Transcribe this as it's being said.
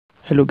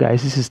Hello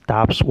guys, this is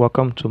Tabs.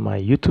 Welcome to my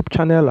YouTube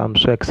channel. I'm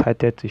so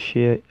excited to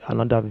share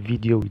another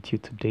video with you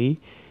today.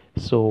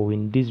 So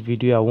in this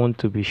video I want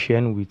to be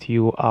sharing with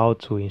you how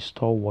to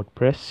install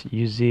WordPress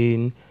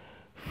using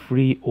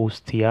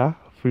Freehostia.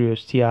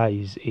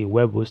 Freehostia is a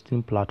web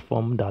hosting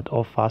platform that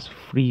offers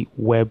free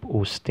web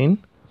hosting,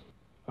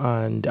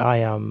 and I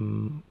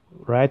am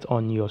right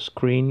on your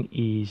screen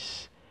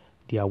is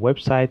their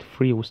website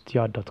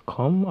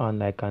freehostia.com,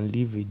 and I can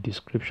leave a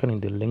description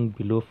in the link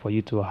below for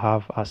you to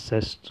have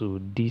access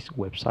to this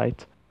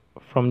website.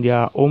 From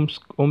their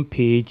home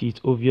page,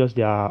 it's obvious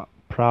they are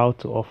proud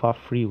to offer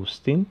free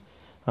hosting,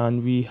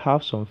 and we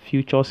have some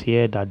features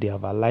here that they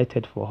have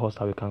highlighted for us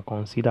that we can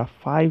consider: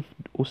 5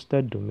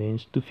 hosted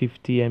domains,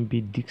 250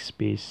 MB disk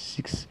space,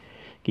 6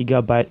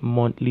 GB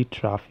monthly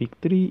traffic,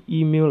 3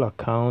 email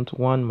accounts,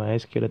 1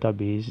 MySQL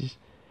database,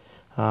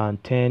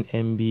 and 10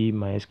 MB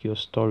MySQL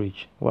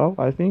storage. Well,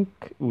 I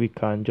think we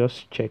can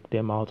just check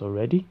them out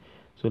already.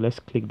 So let's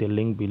click the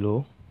link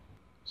below.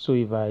 So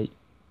if I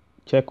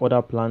check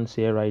other plans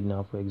here right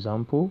now, for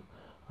example,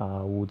 we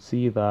would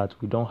see that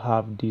we don't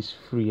have this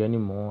free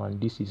anymore, and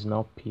this is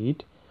now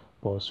paid.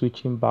 But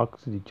switching back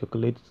to the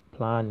chocolate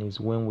plan is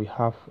when we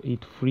have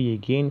it free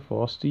again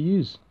for us to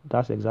use.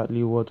 That's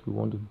exactly what we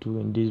want to do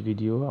in this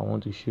video. I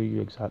want to show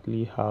you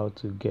exactly how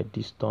to get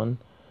this done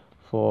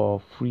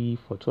for free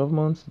for 12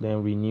 months,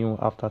 then renew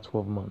after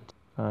 12 months.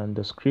 And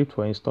the script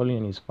for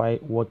installing is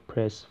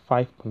WordPress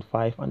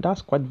 5.5, and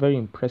that's quite very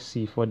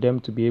impressive. For them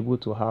to be able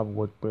to have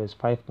WordPress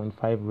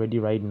 5.5 ready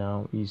right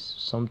now is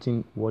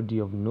something worthy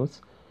of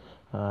note.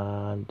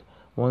 And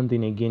one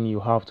thing again you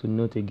have to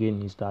note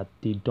again is that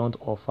they don't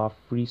offer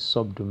free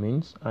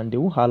subdomains, and they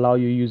won't allow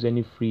you use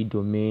any free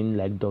domain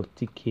like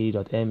 .tk,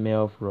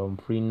 .ml from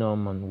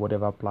Freenom and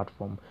whatever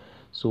platform.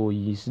 So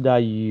it's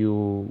that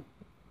you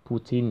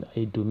put in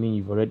a domain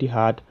you've already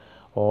had,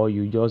 or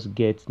you just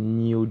get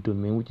new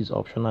domain, which is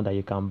optional, that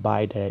you can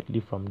buy directly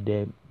from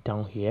them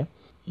down here.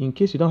 In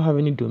case you don't have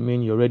any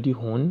domain you already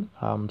own,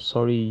 I'm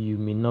sorry, you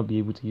may not be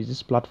able to use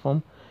this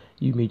platform.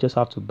 You may just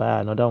have to buy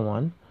another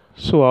one.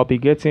 So I'll be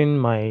getting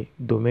my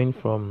domain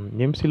from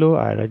Ssl.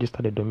 I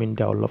registered a domain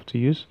that I would love to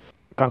use.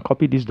 You can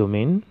copy this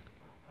domain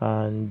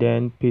and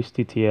then paste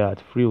it here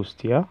at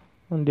Freehostia,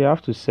 and they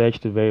have to search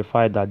to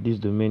verify that this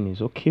domain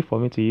is okay for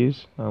me to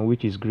use, and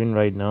which is green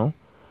right now.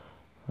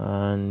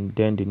 And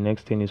then the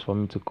next thing is for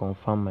me to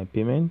confirm my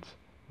payment,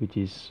 which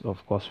is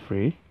of course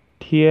free.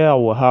 Here I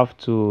will have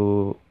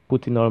to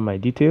put in all my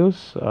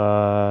details,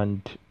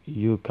 and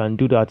you can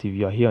do that if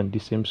you are here on the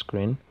same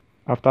screen.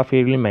 After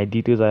filling my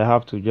details, I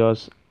have to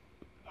just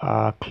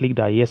click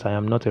that yes, I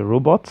am not a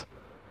robot,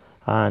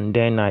 and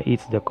then I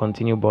hit the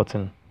continue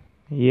button.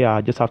 Here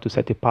I just have to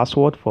set a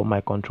password for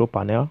my control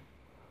panel.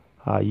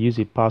 Use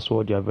a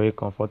password you are very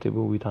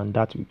comfortable with and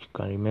that which you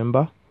can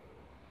remember.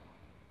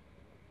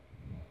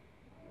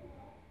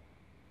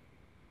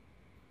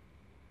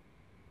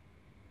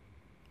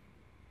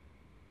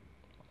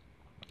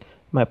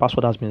 My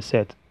password has been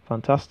set.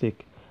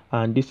 Fantastic.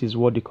 And this is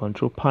what the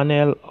control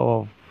panel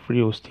of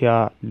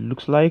Freehostia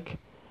looks like.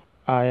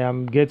 I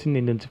am getting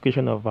a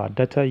notification of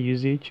data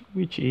usage,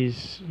 which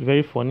is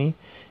very funny.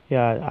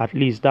 Yeah, at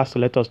least that's to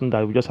let us know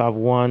that we just have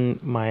one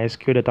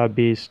MySQL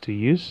database to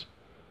use.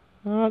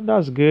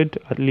 That's good.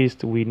 At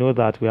least we know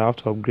that we have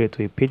to upgrade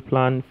to a paid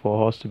plan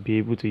for us to be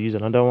able to use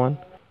another one.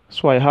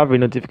 So I have a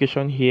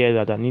notification here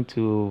that I need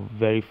to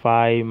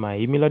verify my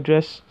email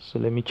address. So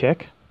let me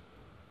check.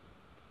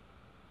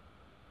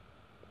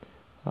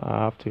 I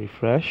have to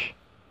refresh.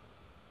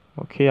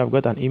 Okay, I've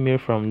got an email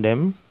from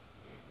them.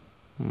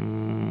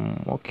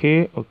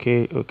 Okay.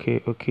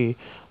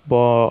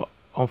 But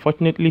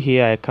unfortunately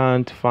here I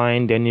can't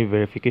find any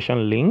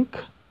verification link.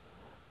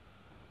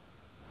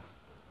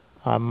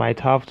 I might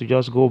have to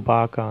just go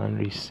back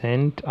and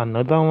resend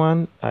another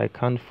one. I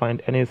can't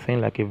find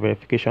anything like a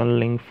verification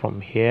link from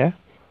here.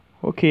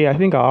 Okay, I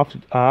think I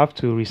have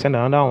to resend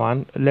another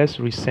one. Let's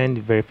resend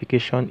the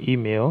verification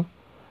email,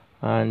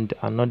 and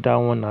another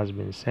one has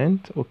been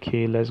sent.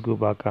 Okay, let's go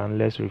back and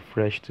let's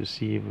refresh to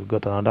see if we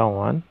got another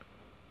one.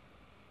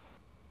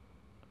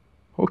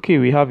 Okay,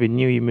 we have a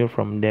new email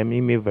from them,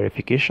 email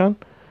verification.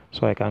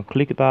 So I can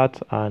click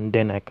that and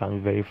then I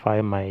can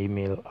verify my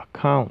email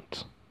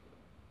account.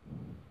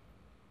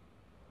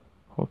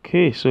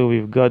 Okay, so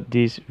we've got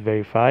this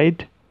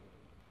verified.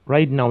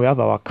 Right now we have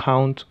our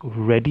account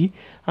ready,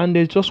 and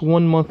there's just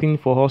one more thing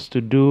for us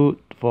to do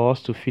for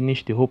us to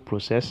finish the whole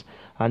process,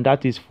 and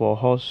that is for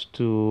us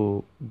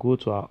to go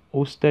to our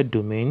hosted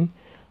domain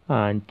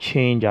and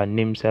change our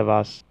name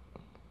servers.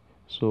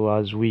 So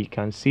as we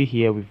can see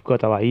here, we've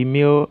got our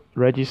email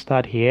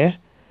registered here,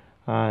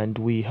 and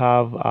we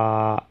have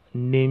our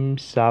name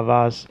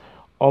servers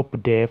up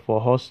there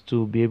for us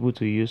to be able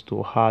to use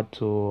to add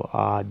to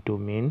our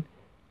domain.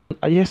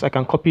 Yes, I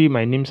can copy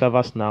my name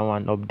servers now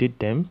and update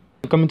them.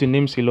 Coming to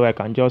name silo, I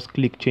can just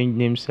click change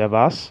name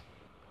servers,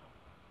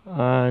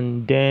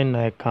 and then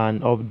I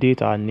can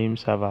update our name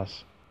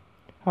servers.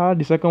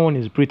 The second one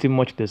is pretty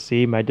much the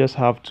same. I just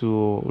have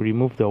to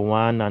remove the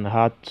one and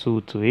add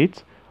 2 to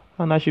it,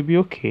 and I should be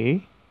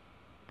okay.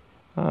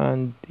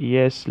 And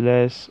yes,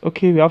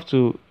 okay, we have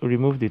to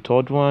remove the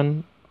third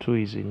one. 2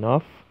 is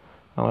enough,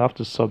 and we have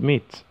to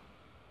submit.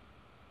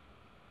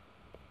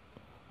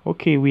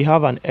 Okay, we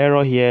have an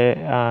error here,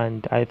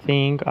 and I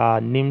think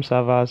our name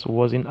servers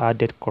wasn't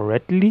added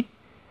correctly.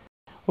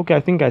 Okay,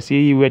 I think I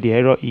see where the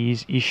error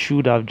is. It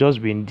should have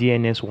just been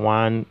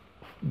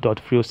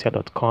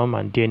dns1.freehostia.com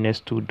and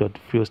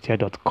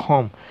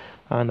dns2.freehostia.com,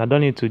 and I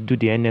don't need to do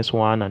the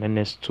ns1 and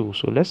ns2.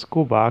 So let's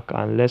go back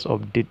and let's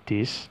update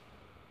this.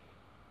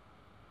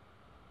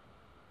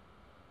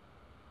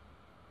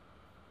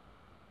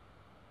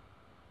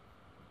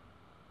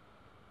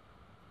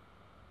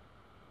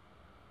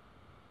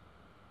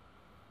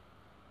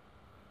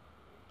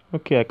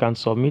 Okay, I can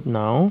submit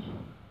now.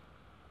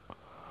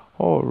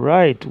 All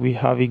right, we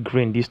have it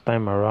green this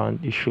time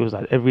around. It shows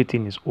that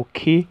everything is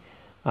okay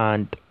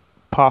and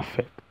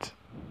perfect.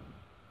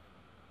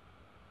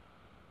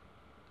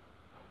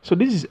 So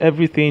this is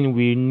everything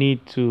we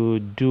need to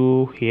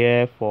do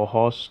here for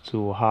us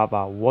to have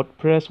a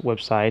WordPress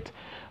website.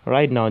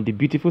 Right now, the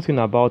beautiful thing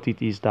about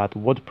it is that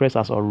WordPress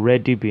has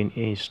already been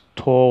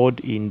installed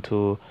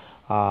into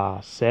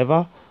our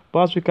server.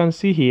 But as we can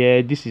see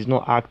here, this is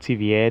not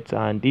active yet,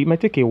 and it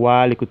might take a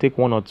while. It could take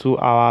 1 or 2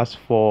 hours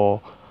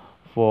for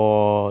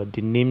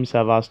the name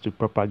servers to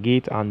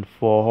propagate and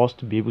for us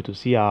to be able to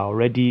see our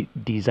already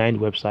designed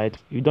website.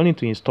 You don't need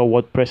to install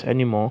WordPress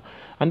anymore,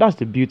 and that's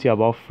the beauty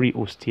about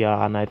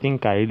Freehostia, and I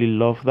think I really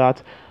love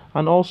that.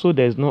 And also,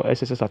 there's no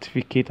Ssl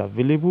certificate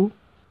available.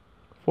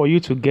 For you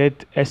to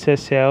get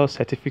Ssl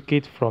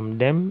certificate from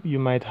them, you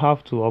might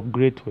have to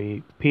upgrade to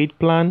a paid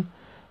plan,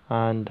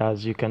 and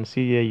as you can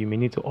see here, you may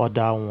need to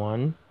order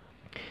one.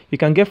 You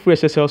can get free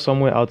SSL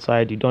somewhere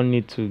outside. You don't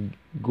need to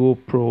go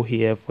pro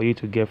here for you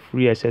to get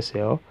free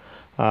SSL,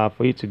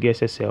 for you to get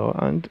SSL.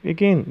 And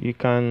again, you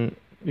can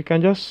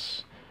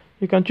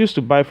choose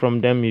to buy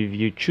from them if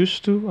you choose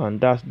to, and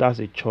that's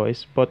a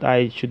choice. But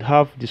I should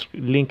have this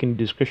link in the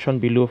description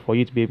below for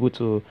you to be able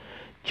to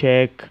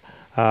check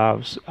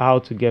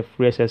how to get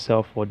free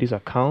SSL for this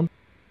account.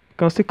 You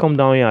can still come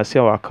down here and see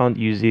our account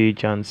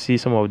usage and see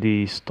some of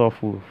the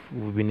stuff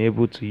we've been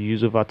able to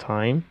use over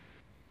time.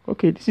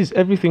 Okay, this is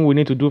everything we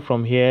need to do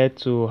from here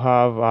to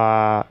have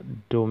our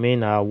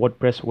domain, our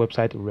WordPress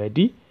website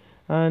ready,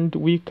 and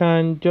we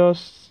can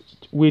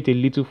just wait a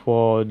little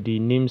for the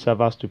name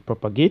servers to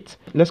propagate.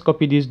 Let's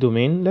copy this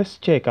domain. Let's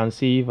check and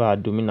see if our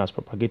domain has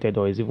propagated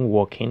or is even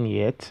working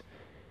yet.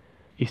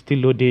 It's still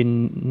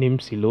loading name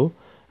silo,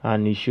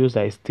 and it shows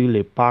that it's still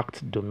a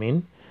packed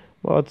domain,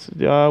 but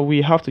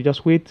we have to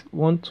just wait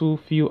 1-2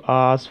 few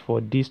hours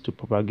for this to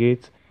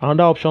propagate.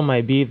 Another option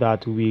might be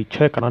that we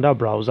check another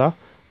browser,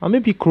 and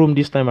maybe Chrome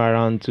this time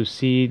around, to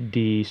see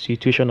the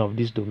situation of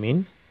this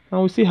domain.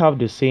 And we still have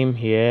the same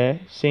here,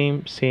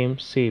 same.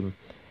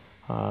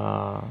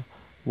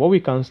 What we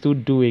can still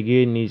do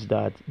again is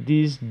that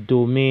this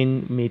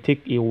domain may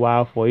take a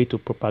while for it to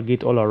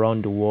propagate all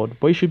around the world,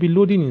 but it should be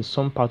loading in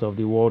some part of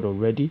the world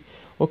already.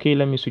 Okay,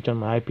 let me switch on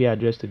my IP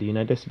address to the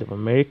United States of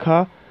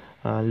America,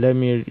 and let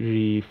me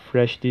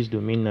refresh this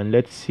domain and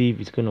let's see if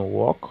it's going to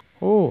work.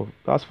 Oh,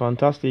 that's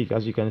fantastic.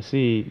 As you can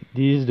see,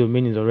 this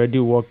domain is already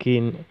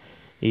working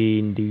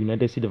in the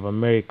United States of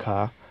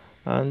America,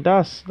 and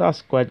that's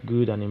quite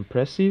good and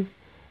impressive.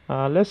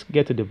 Let's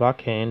get to the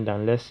back end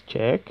and let's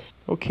check.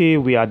 Okay,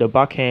 we are at the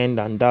back end,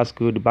 and that's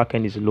good. The back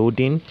end is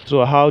loading.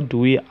 So how do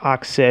we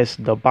access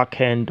the back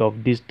end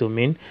of this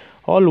domain?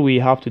 All we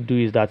have to do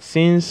is that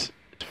since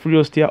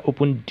Freehostia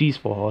opened this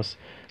for us,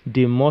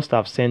 they must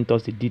have sent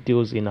us the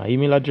details in our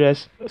email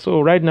address.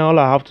 So right now, all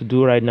I have to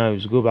do right now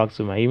is go back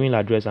to my email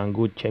address and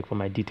go check for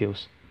my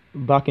details.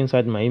 Back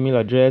inside my email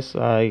address,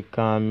 I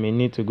may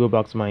need to go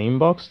back to my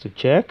inbox to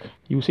check.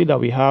 You see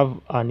that we have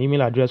an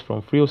email address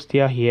from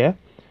Freehostia here,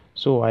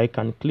 so I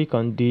can click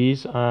on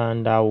this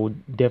and I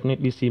would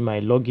definitely see my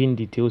login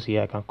details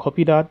here. I can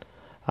copy that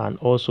and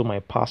also my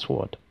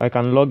password. I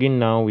can log in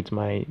now with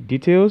my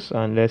details,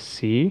 and let's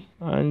see.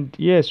 And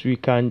yes, we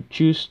can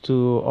choose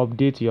to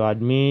update your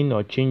admin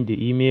or change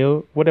the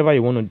email, whatever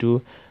you want to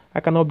do.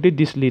 I can update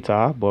this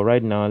later, but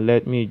right now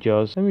let me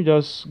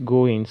just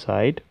go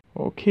inside.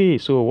 Okay,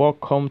 so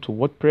welcome to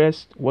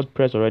WordPress.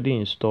 WordPress already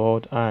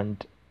installed,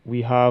 and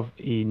we have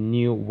a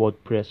new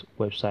WordPress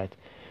website.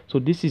 So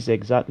this is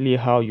exactly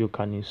how you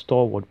can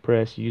install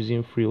WordPress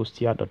using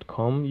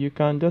freehostia.com. You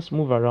can just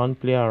move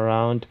around, play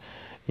around,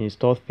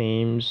 install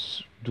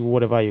themes, do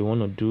whatever you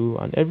want to do,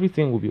 and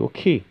everything will be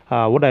okay.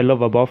 What I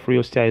love about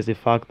Freehostia is the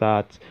fact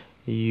that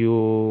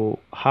you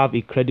have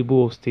a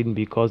credible hosting,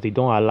 because they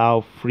don't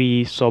allow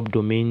free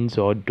subdomains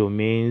or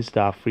domains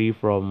that are free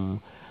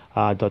from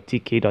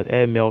 .tk,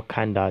 .ml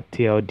kind of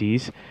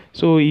TLDs.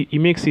 So it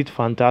makes it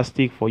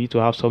fantastic for you to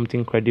have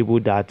something credible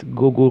that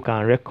Google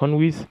can reckon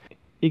with.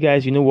 Hey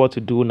guys, you know what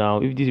to do now.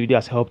 If this video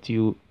has helped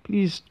you,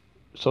 please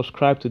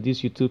subscribe to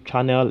this YouTube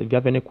channel. If you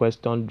have any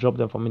question, drop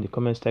them for me in the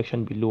comment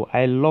section below.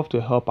 I love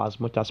to help as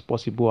much as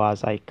possible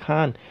as I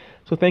can.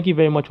 So thank you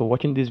very much for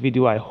watching this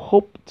video. I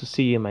hope to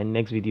see you in my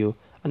next video.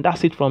 And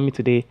that's it from me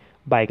today.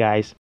 Bye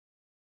guys.